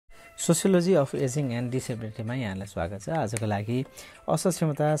Sociology of ageing and डिसेबिलिटीमा यहाँलाई स्वागत छ। आजको लागि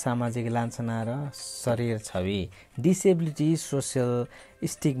असक्षमता, सामाजिक लान्छना र शरीर छवि, disability, social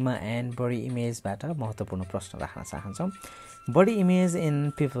stigma and body इमेजबाट महत्त्वपूर्ण प्रश्न राख्न चाहन्छौँ। Body image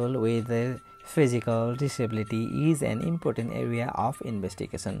in people with physical disability is an important area of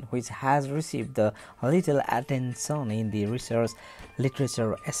investigation which has received the little attention in the research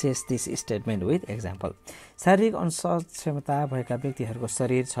literature. Assess this statement with example. शारीरिक असक्षमता भएका व्यक्तिहरूको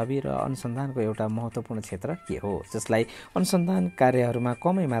शरीर छवि र अनुसन्धानको एउटा महत्त्वपूर्ण क्षेत्र के हो जसलाई अनुसन्धान कार्यहरूमा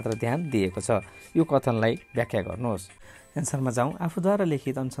कमै मात्र ध्यान दिएको छ? यो कथनलाई व्याख्या गर्नुहोस्। एन्सरमा जाउँ। आफूद्वारा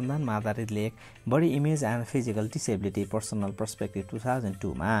लिखित अनुसन्धानमा आधारित लेख body image and physical disability personal perspective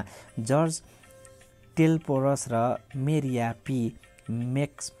 2002 मा जर्ज टेलपोरस र मेरिया पी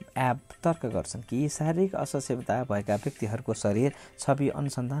मेक्सएब तर्क गर्छन् कि शारीरिक असक्षमता भएका व्यक्तिहरूको शरीर छवि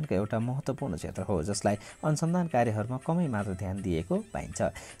अनुसन्धानको एउटा महत्त्वपूर्ण क्षेत्र हो जसलाई अनुसन्धान कार्यहरूमा कमै मात्र ध्यान दिएको पाइन्छ।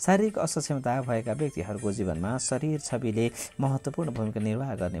 शारीरिक असक्षमता भएका व्यक्तिहरूको जीवनमा शरीर छविले महत्त्वपूर्ण भूमिका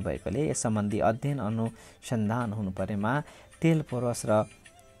निर्वाह गर्ने भएकोले यस सम्बन्धी अध्ययन अनुसन्धान हुनुपर्नेमा टेलपोरस र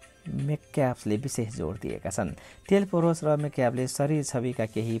मेक्याब्सले विशेष जोड दिएका छन्। टेलपोरस र मेक्याबले शरीर छविका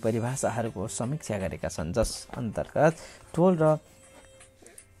केही परिभाषाहरूको समीक्षा गरेका छन् जस अन्तर्गत टोल र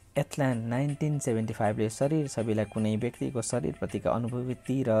एथल्यान्ड 1975ले शरीर छविलाई कुनै व्यक्तिको शरीरप्रतिका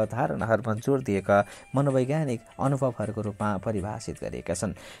अनुभूति र धारणाहरूमा जोड दिएका मनोवैज्ञानिक अनुभवहरूको रूपमा परिभाषित गरिएका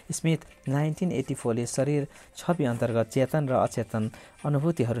छन्। स्मिथ 1984 ले शरीर छवि अन्तर्गत चेतन र अचेतन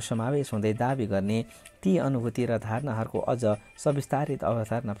अनुभूतिहरू समावेश हुँदै दाबी गर्ने ती अनुभूति र धारणाहरूको अझ सविस्तारित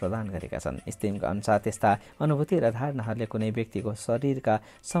अवधारणा प्रदान गरेका छन्। स्टिमका अनुसार त्यस्ता अनुभूति र धारणाहरूले कुनै व्यक्तिको शरीरका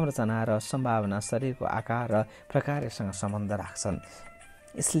संरचना र सम्भावना, शरीरको आकार र प्रकारसँग सम्बन्ध राख्छन्।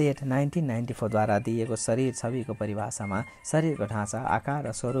 स्लेट 1994 द्वारा दिएको शरीर छविको परिभाषामा शरीरको ढाँचा, आकार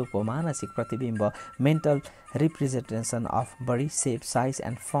र स्वरूपको मानसिक प्रतिबिम्ब mental representation of body shape, size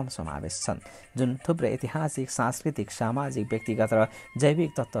and form समावेश छन् जुन थुप्रै ऐतिहासिक, सांस्कृतिक, सामाजिक, व्यक्तिगत र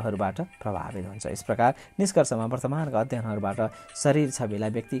जैविक तत्त्वहरूबाट प्रभावित हुन्छ। यस प्रकार निष्कर्षमा वर्तमानका अध्ययनहरूबाट शरीर छविलाई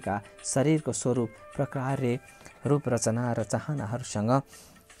व्यक्तिका शरीरको स्वरूप, प्रकार, रूप, रचना र चाहनाहरूसँग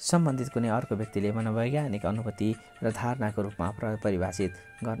सम्बन्धित कुनै अर्को व्यक्तिले मनोवैज्ञानिक अनुभूति र धारणाको रूपमा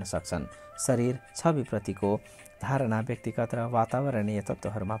परिभाषित गर्न सक्छन्। शरीर छविप्रतिको धारणा व्यक्तिगत र वातावरणीय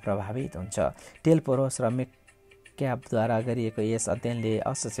तत्त्वहरूमा प्रभावित हुन्छ। टेलपोरस र मेक्याबद्वारा गरिएको यस अध्ययनले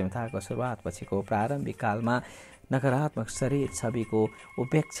असक्षमताको सुरुवातपछिको प्रारम्भिक कालमा नकारात्मक शरीर छविको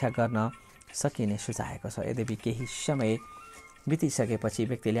उपेक्षा गर्न सकिने सुझाएको छ। यद्यपि केही समय बितिसकेपछि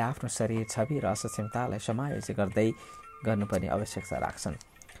व्यक्तिले आफ्नो शरीर छवि र असक्षमतालाई समायोजित गर्नुपर्ने आवश्यकता राख्छन्।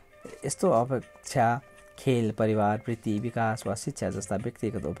 यस्तो अपेक्षा खेल, परिवार, वृत्ति, विकास वा शिक्षा जस्ता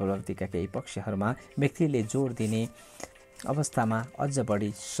व्यक्तिगत उपलब्धिका केही पक्षहरूमा व्यक्तिले जोड दिने अवस्थामा अझ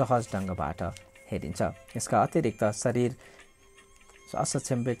बढी सहज ढङ्गबाट हेरिन्छ। यसका अतिरिक्त शरीर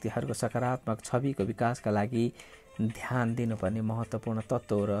असक्षम व्यक्तिहरूको सकारात्मक छविको विकासका लागि ध्यान दिनुपर्ने महत्त्वपूर्ण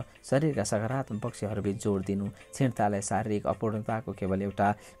तत्त्व र शरीरका सकारात्मक पक्षहरूबीच जोड दिनु क्षीणतालाई शारीरिक अपूर्णताको केवल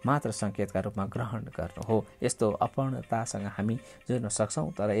एउटा मात्र सङ्केतका रूपमा ग्रहण गर्नु हो। यस्तो अपूर्णतासँग हामी जोड्न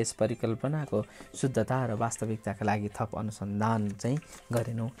सक्छौँ, तर यस परिकल्पनाको शुद्धता र वास्तविकताका लागि थप अनुसन्धान चाहिँ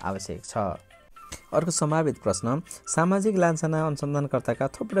गरिनु आवश्यक छ। अर्को सम्भावित प्रश्न, सामाजिक लान्छना अनुसन्धानकर्ताका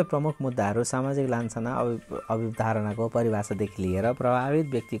थुप्रै प्रमुख मुद्दाहरू सामाजिक लान्छना अवधारणाको परिभाषादेखि लिएर प्रभावित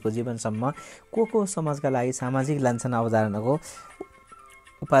व्यक्तिको जीवनसम्म को समाजका लागि सामाजिक लान्छना अवधारणाको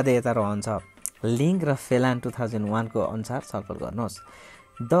उपादेयता रहन्छ? लिङ्क र फेलान 2001 को अनुसार छलफल गर्नुहोस्।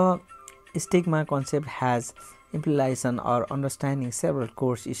 The stigma concept has implication or understanding several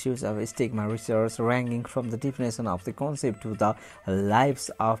core issues of stigma research, ranging from the definition of the concept to the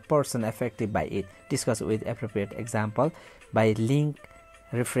lives of person affected by it. Discuss with appropriate example by link,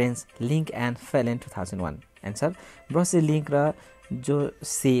 reference, link and Phelan 2001. Answer. ब्रसी link र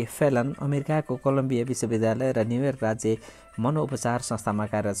जोसे fallen अमेरिकाको Colombia विश्वविद्यालय र New York राज्य मनोपचार संस्थामा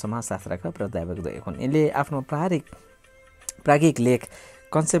कार्यरत समाजशास्त्रका प्राध्यापक हुन्। यिनले आफ्नो प्राज्ञिक लेख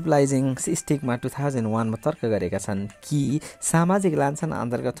कन्सेप्टलाइजिङ स्टिग्मा 2001 मा तर्क गरेका छन् कि सामाजिक लान्छना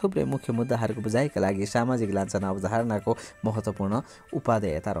अन्तर्गत थुप्रै मुख्य मुद्दाहरूको बुझाइका लागि सामाजिक लान्छना अवधारणाको महत्त्वपूर्ण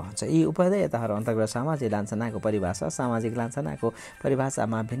उपादेयता रहन्छ। यी उपादेयताहरू अन्तर्गत सामाजिक लान्छनाको परिभाषा, सामाजिक लान्छनाको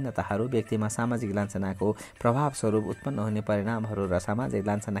परिभाषामा भिन्नताहरू, व्यक्तिमा सामाजिक लान्छनाको प्रभावस्वरूप उत्पन्न हुने परिणामहरू र सामाजिक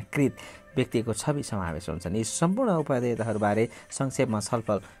लान्छनाकृत व्यक्तिको छवि समावेश हुन्छन्। यी सम्पूर्ण उपादेयताहरूबारे संक्षेपमा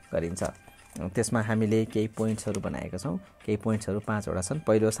छलफल गरिन्छ। त्यसमा हामीले केही पोइन्ट्सहरू बनाएका छौँ। केही पोइन्ट्सहरू 5 वटा छन्।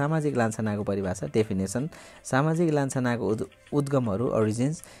 पहिलो, सामाजिक लान्छनाको परिभाषा, डेफिनेसन। सामाजिक लान्छनाको उद्गमहरू,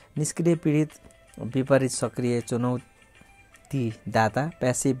 ओरिजिन्स। निष्क्रिय पीडित, विपरीत सक्रिय, चुनौतीदाता,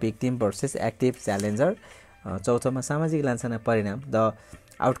 passive victim versus active challenger. चौथोमा सामाजिक लान्छना परिणाम, द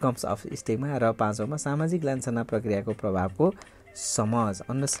आउटकम्स अफ स्टिग्मा। र 5औँमा सामाजिक लान्छना प्रक्रियाको प्रभावको समझ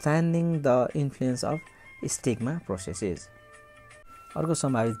understanding the influence of stigma processes. अर्को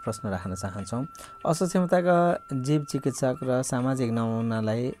सम्भावित प्रश्न राख्न चाहन्छौँ, असक्षमताका जीव चिकित्सक र सामाजिक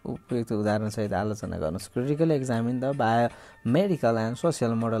नमुनालाई उपयुक्त उदाहरणसहित आलोचना गर्नुहोस्। Critically examine the biomedical and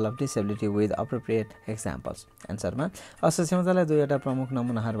social model of disability with appropriate examples. एन्सरमा असक्षमतालाई दुईवटा प्रमुख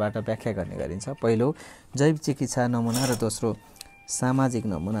नमुनाहरूबाट व्याख्या गर्ने गरिन्छ। पहिलो जैव चिकित्सा नमुना र दोस्रो सामाजिक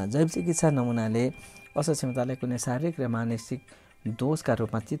नमुना। जैव चिकित्सा नमुनाले असक्षमतालाई कुनै शारीरिक र मानसिक दोषका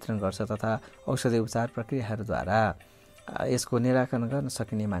रूपमा चित्रण गर्छ तथा औषधि उपचार प्रक्रियाहरूद्वारा यसको निराकरण गर्न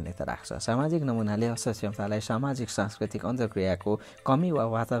सकिने मान्यता राख्छ। सामाजिक नमुनाले असक्षमतालाई सामाजिक सांस्कृतिक अन्तर्क्रियाको कमी वा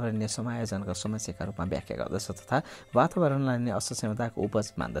वातावरणीय समायोजनका समस्याका रूपमा व्याख्या गर्दछ तथा वातावरणलाई नै असक्षमताको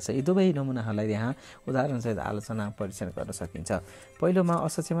उपज मान्दछ। यी दुवै नमुनाहरूलाई यहाँ उदाहरणसहित आलोचना परीक्षण गर्न सकिन्छ। पहिलोमा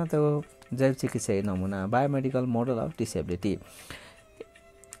असक्षमताको जैव चिकित्सीय नमुना बायोमेडिकल मोडल अफ डिसेबिलिटी।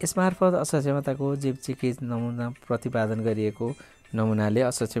 यसमार्फत असक्षमताको जैव चिकित्सा नमुना प्रतिपादन गरिएको नमुनाले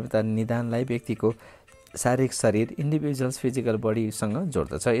असक्षमता निदानलाई व्यक्तिको शारीरिक शरीर इन्डिभिजुअल्स फिजिकल बडीसँग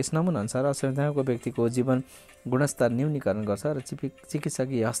जोड्दछ। यस नमुनाअनुसार असक्षमताको व्यक्तिको जीवन गुणस्तर न्यूनीकरण गर्छ र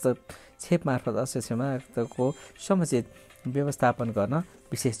चिकित्सकीय हस्तक्षेप मार्फत असक्षमताको समुचित व्यवस्थापन गर्न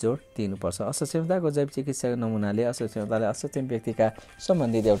विशेष जोड दिनुपर्छ। असक्षमताको जैव चिकित्सा नमुनाले असक्षमतालाई असक्षम व्यक्तिका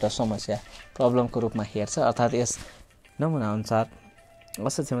सम्बन्धित एउटा समस्या प्रब्लमको रूपमा हेर्छ। अर्थात् यस नमुनाअनुसार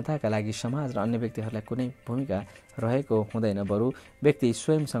असक्षमताका लागि समाज र अन्य व्यक्तिहरूलाई कुनै भूमिका रहेको हुँदैन, बरु व्यक्ति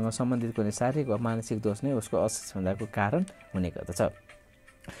स्वयंसँग सम्बन्धित कुनै शारीरिक वा मानसिक दोष नै उसको असक्षमताको कारण हुने गर्दछ।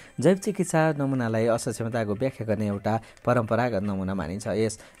 जैव चिकित्सा नमुनालाई असक्षमताको व्याख्या गर्ने एउटा परम्परागत नमुना मानिन्छ।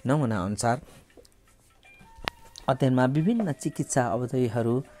 यस नमुनाअनुसार अध्ययनमा विभिन्न चिकित्सा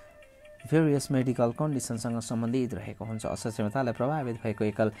अवधिहरू भेरियस मेडिकल कन्डिसनसँग सम्बन्धित रहेको हुन्छ। असक्षमतालाई प्रभावित भएको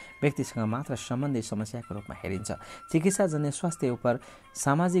एकल व्यक्तिसँग मात्र सम्बन्धित समस्याको रूपमा हेरिन्छ। चिकित्साजन्य स्वास्थ्य उप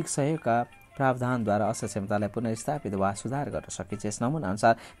सामाजिक सहयोगका प्रावधानद्वारा असक्षमतालाई पुनर्स्थापित वा सुधार गर्न सकिन्छ। यस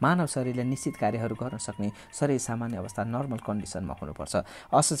नमुनाअनुसार मानव शरीरले निश्चित कार्यहरू गर्न सक्ने शरीर सामान्य अवस्था नर्मल कन्डिसनमा हुनुपर्छ।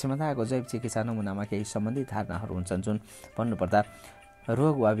 असक्षमताको जैव चिकित्सा नमुनामा केही सम्बन्धित धारणाहरू हुन्छन् जुन भन्नुपर्दा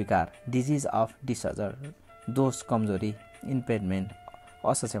रोग वा विकार, डिजिज अफ डिसअर्डर, दोष, कमजोरी, इम्पेयरमेन्ट,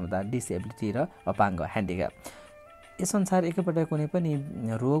 असक्षमता, डिसेबिलिटी र अपाङ्ग, ह्यान्डिक्याप। यसअनुसार एकैपल्ट कुनै पनि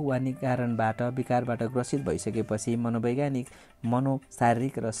रोग वा विकारबाट ग्रसित भइसकेपछि मनोवैज्ञानिक,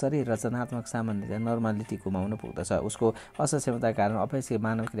 मनोशारीरिक र शरीर रचनात्मक सामान्यतया नर्मालिटी गुमाउन पुग्दछ। उसको असक्षमताका कारण अपेक्षित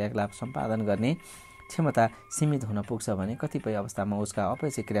मानव क्रियाकलाप सम्पादन गर्ने क्षमता सीमित हुन पुग्छ भने कतिपय अवस्थामा उसका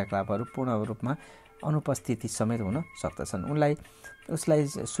अपेक्षित क्रियाकलापहरू पूर्ण रूपमा अनुपस्थिति समेत हुन सक्दछन्। उसलाई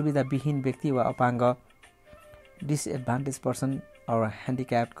सुविधाविहीन व्यक्ति वा अपाङ्ग, डिसएडभान्टेज पर्सन र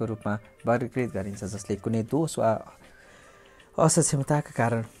ह्यान्डिक्यापको रूपमा वर्गीकृत गरिन्छ, जसले कुनै दोष वा असक्षमताका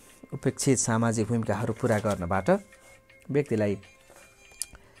कारण उपेक्षित सामाजिक भूमिकाहरू पूरा गर्नबाट व्यक्तिलाई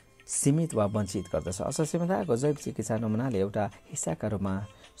सीमित वा वञ्चित गर्दछ। असक्षमताको जैव चिकित्सा नमुनाले एउटा हिस्साका रूपमा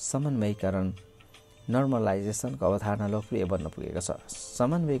समन्वयीकरण, नर्मलाइजेसनको अवधारणा लोकप्रिय बन्न पुगेको छ।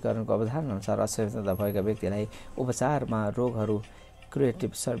 समन्वयीकरणको अवधारणा अनुसार असक्षमता भएका व्यक्तिलाई उपचारमा रोगहरू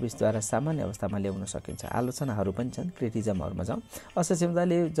क्रिएटिभ सर्भिसद्वारा सामान्य अवस्थामा ल्याउन सकिन्छ। आलोचनाहरू पनि छन्, क्रिटिजमहरूमा जाउँ।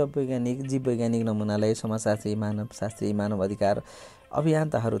 असक्षमताले जीव वैज्ञानिक नमुनालाई समाजशास्त्री, मानवशास्त्री, मानव अधिकार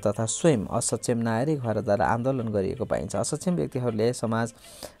अभियन्ताहरू तथा स्वयं असक्षम नागरिकहरूद्वारा आन्दोलन गरिएको पाइन्छ। असक्षम व्यक्तिहरूले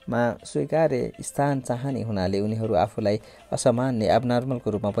समाजमा स्वीकार्य स्थान चाहने हुनाले उनीहरू आफूलाई असामान्य, एबनर्मलको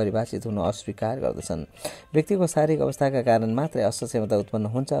रूपमा परिभाषित हुन अस्वीकार गर्दछन्। व्यक्तिको शारीरिक अवस्थाका कारण मात्रै असक्षमता उत्पन्न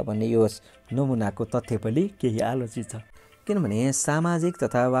हुन्छ भन्ने यो नमुनाको तथ्य पनि केही आलोचित छ, किनभने सामाजिक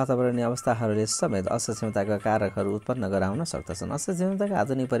तथा वातावरणीय अवस्थाहरूले समेत असक्षमताका कारकहरू उत्पन्न गराउन सक्दछन्। असक्षमताका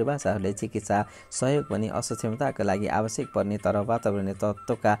आधुनिक परिभाषाहरूले चिकित्सा सहयोग पनि असक्षमताका लागि आवश्यक पर्ने तर वातावरणीय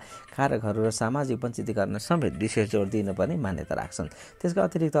तत्त्वका कारकहरू र सामाजिक वञ्चितीकरण समेत विशेष जोड दिनुपर्ने मान्यता राख्छन्। त्यसका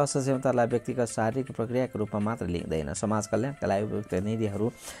अतिरिक्त असक्षमतालाई व्यक्तिगत शारीरिक प्रक्रियाको रूपमा मात्र लिँदैन, समाज कल्याणका लागि उपयुक्त नीतिहरू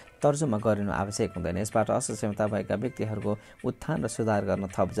तर्जुमा गरिनु आवश्यक हुँदैन। यसबाट असक्षमता भएका व्यक्तिहरूको उत्थान र सुधार गर्न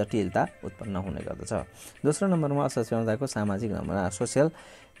थप जटिलता उत्पन्न हुने गर्दछ। दोस्रो नम्बरमा असक्षमताको सामाजिक नमुना सोसियल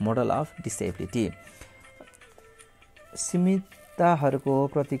मोडल अफ डिसेबिलिटी। सीमितताहरूको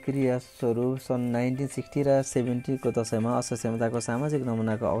प्रतिक्रिया स्वरूप सन् 1960 र 70 को दशकमा असक्षमताको सामाजिक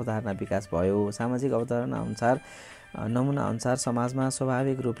नमुनाको अवधारणा विकास भयो। सामाजिक नमुना अनुसार समाजमा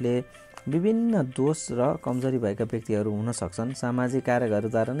स्वाभाविक रूपले विभिन्न दोष र कमजोरी भएका व्यक्तिहरू हुन सक्छन्। सामाजिक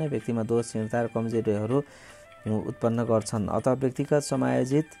कारकहरूद्वारा नै व्यक्तिमा दोष, क्षमता र कमजोरीहरू उत्पन्न गर्छन्। अत व्यक्तिगत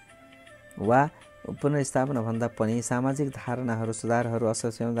समायोजित वा पुनर्स्थापना भन्दा पनि सामाजिक धारणाहरू, सुधारहरू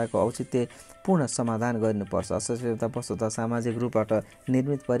असक्षमताको औचित्यपूर्ण समाधान गर्नुपर्छ। असक्षमता वस्तुतः सामाजिक रूपबाट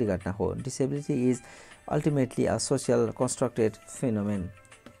निर्मित परिघटना हो। Disability is ultimately a social constructed phenomenon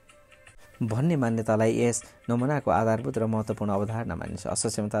भन्ने मान्यतालाई यस नमुनाको आधारभूत र महत्त्वपूर्ण अवधारणा मानिन्छ।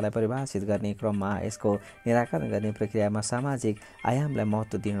 असक्षमतालाई परिभाषित गर्ने क्रममा यसको निराकरण गर्ने प्रक्रियामा सामाजिक आयामलाई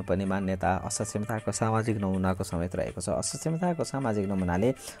महत्त्व दिनुपर्ने मान्यता असक्षमताको सामाजिक नमुनाको समेत रहेको छ। असक्षमताको सामाजिक नमुनाले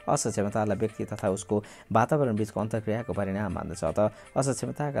असक्षमतालाई व्यक्ति तथा उसको वातावरण बीचको अन्तर्क्रियाको परिणाम मान्दछ। अत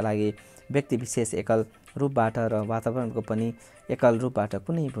असक्षमताका लागि व्यक्ति विशेष एकल रूपबाट र वातावरणको पनि एकल रूपबाट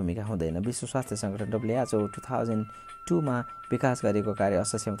कुनै भूमिका हुँदैन। विश्व स्वास्थ्य सङ्गठन WHO 2002मा विकास गरेको कार्य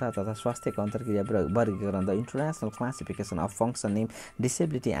असक्षमता तथा स्वास्थ्यको अन्तर्क्रिया वर्गीकरण the international classification of functioning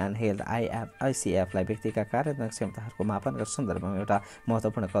disability and health ICF-लाई व्यक्तिका कार्यात्मक क्षमताहरूको मापनका सन्दर्भमा एउटा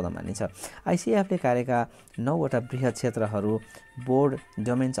महत्त्वपूर्ण कदम मानिन्छ। ICF-ले कार्यका 9वटा बृहत क्षेत्रहरू बोर्ड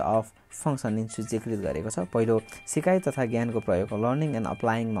डोमेन्स अफ फङ्सनिङ सूचीकृत गरेको छ। पहिलो सिकाइ तथा ज्ञानको प्रयोग लर्निङ एन्ड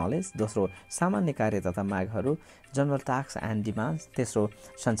अप्लाइङ नलेज, दोस्रो सामान्य कार्य तथा मागहरू जनरल टास्क एन्ड डिमान्ड्स, तेस्रो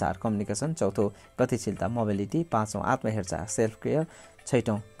सञ्चार कम्युनिकेसन, चौथो गतिशीलता मोबिलिटी, पाँचौँ आत्महेरचाह सेल्फ केयर,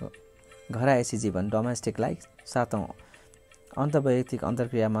 छैटौँ घरायसी जीवन डोमेस्टिक लाइफ, सातौँ अन्तर्वैयक्तिक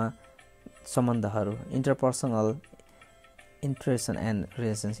अन्तर्क्रियामा सम्बन्धहरू इन्टरपर्सनल इन्ट्रेक्सन एन्ड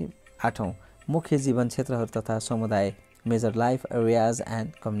रिलेसनसिप, आठौँ मुख्य जीवन क्षेत्रहरू तथा समुदाय major life areas and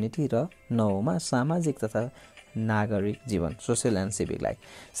community, र नौमा सामाजिक तथा नागरिक जीवन सोसियल एन्ड सिभिक लाइफ।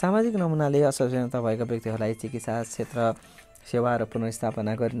 सामाजिक नमुनाले असक्षमता भएका व्यक्तिहरूलाई चिकित्सा क्षेत्र सेवा र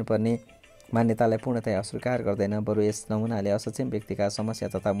पुनर्स्थापना गर्नुपर्ने मान्यतालाई पूर्णतया अस्वीकार गर्दैन, बरु यस नमुनाले असक्षम व्यक्तिका समस्या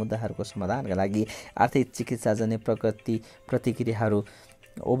तथा मुद्दाहरूको समाधानका लागि आर्थिक चिकित्साजन्य प्रतिक्रियाहरू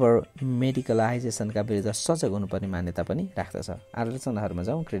ओभर मेडिकलाइजेसनका विरुद्ध सजग हुनुपर्ने मान्यता पनि राख्दछ। आलोचनाहरूमा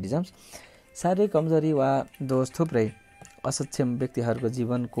जाउँ। क्रिटिजम्स शारीरिक कमजोरी वा दोष थुप्रै असक्षम व्यक्तिहरूको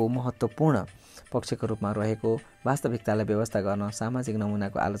जीवनको महत्त्वपूर्ण पक्षको रूपमा रहेको वास्तविकतालाई व्यवस्था गर्न सामाजिक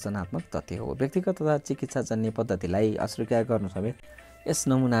नमुनाको आलोचनात्मक तथ्य हो। व्यक्तिगत तथा चिकित्साजन्य पद्धतिलाई अस्वीकार गर्नु समेत यस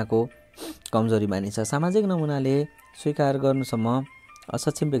नमुनाको कमजोरी मानिन्छ। सामाजिक नमुनाले स्वीकार गर्नुसम्म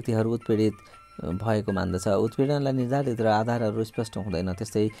असक्षम व्यक्तिहरू उत्पीडित भएको मान्दछ। उत्पीडनलाई निर्धारित र आधारहरू स्पष्ट हुँदैन।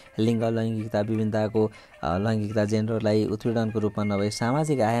 त्यस्तै लिङ्ग लैङ्गिकता विभिन्नताको लैङ्गिकता जेन्डरलाई उत्पीडनको रूपमा नभई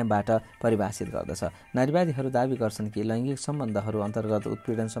सामाजिक आयामबाट परिभाषित गर्दछ। नारीवादीहरू दाबी गर्छन् कि लैङ्गिक सम्बन्धहरू अन्तर्गत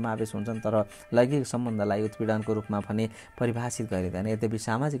उत्पीडन समावेश हुन्छन्, तर लैङ्गिक सम्बन्धलाई उत्पीडनको रूपमा भने परिभाषित गरिँदैन। यद्यपि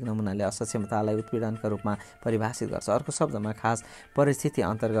सामाजिक नमुनाले असक्षमतालाई उत्पीडनका रूपमा परिभाषित गर्छ। अर्को शब्दमा खास परिस्थिति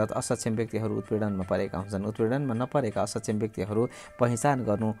अन्तर्गत असक्षम व्यक्तिहरू उत्पीडनमा परेका हुन्छन्। उत्पीडनमा नपरेका असक्षम व्यक्तिहरू पहिचान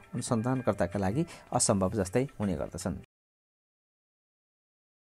गर्नु अनुसन्धानकर्ताका लागि असम्भव जस्तै हुने गर्दछन्।